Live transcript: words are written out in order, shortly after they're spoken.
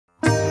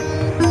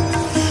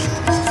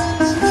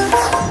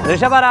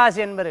ரிஷபராசி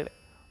என்பவர்கள்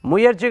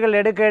முயற்சிகள்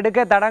எடுக்க எடுக்க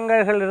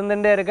தடங்கல்கள்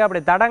இருந்துகிட்டே இருக்குது.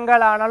 அப்படி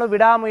தடங்கள் ஆனாலும்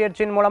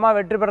விடாமுயற்சியின் மூலமாக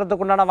வெற்றி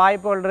பெறத்துக்கு உண்டான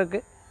வாய்ப்புகள்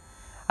இருக்குது.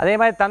 அதே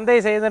மாதிரி தந்தை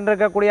செய்துட்டு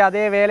இருக்கக்கூடிய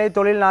அதே வேலை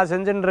தொழில் நான்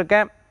செஞ்சுட்டு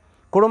இருக்கேன்,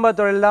 குடும்ப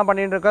தொழில் தான்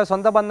பண்ணிட்டு இருக்கேன்,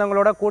 சொந்த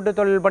பந்தங்களோட கூட்டு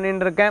தொழில்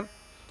பண்ணிட்டு இருக்கேன்,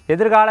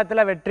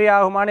 எதிர்காலத்தில் வெற்றி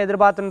ஆகுமான்னு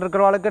எதிர்பார்த்துட்டு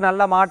இருக்கிறவங்களுக்கு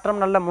நல்ல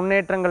மாற்றம் நல்ல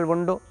முன்னேற்றங்கள்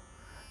உண்டு.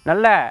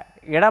 நல்ல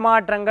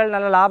இடமாற்றங்கள்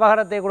நல்ல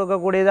லாபகரத்தை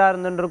கொடுக்கக்கூடியதாக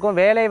இருந்துட்டு இருக்கும்.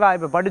 வேலை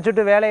வாய்ப்பு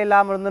படிச்சுட்டு வேலை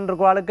இல்லாமல் இருந்துட்டு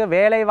இருக்கிறவங்களுக்கு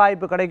வேலை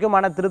வாய்ப்பு கிடைக்கும்.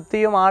 மன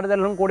திருப்தியும்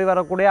ஆறுதலும் கூடி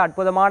வரக்கூடிய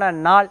அற்புதமான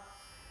நாள்.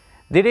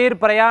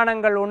 திடீர்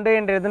பிரயாணங்கள் உண்டு.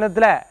 இன்றைய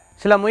தினத்தில்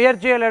சில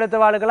முயற்சிகள்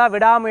எடுத்தவாளுக்கெல்லாம்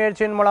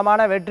விடாமுயற்சியின்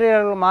மூலமான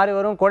வெற்றிகள் மாறி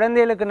வரும்.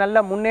 குழந்தைகளுக்கு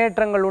நல்ல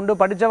முன்னேற்றங்கள் உண்டு.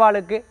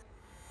 படித்தவாளுக்கு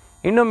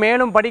இன்னும்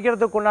மேலும்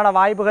படிக்கிறதுக்கு உண்டான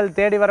வாய்ப்புகள்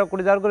தேடி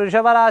வரக்கூடியதாக இருக்கும்.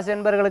 ரிஷபராசி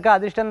என்பவர்களுக்கு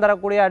அதிர்ஷ்டம்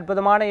தரக்கூடிய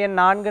அற்புதமான எண்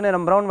 4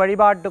 நிறம் பிரவுன்.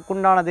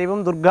 வழிபாட்டுக்குண்டான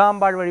தெய்வம்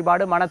துர்காம்பாள்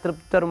வழிபாடு. மன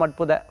திருப்தி தரும்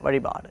அற்புத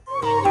வழிபாடு.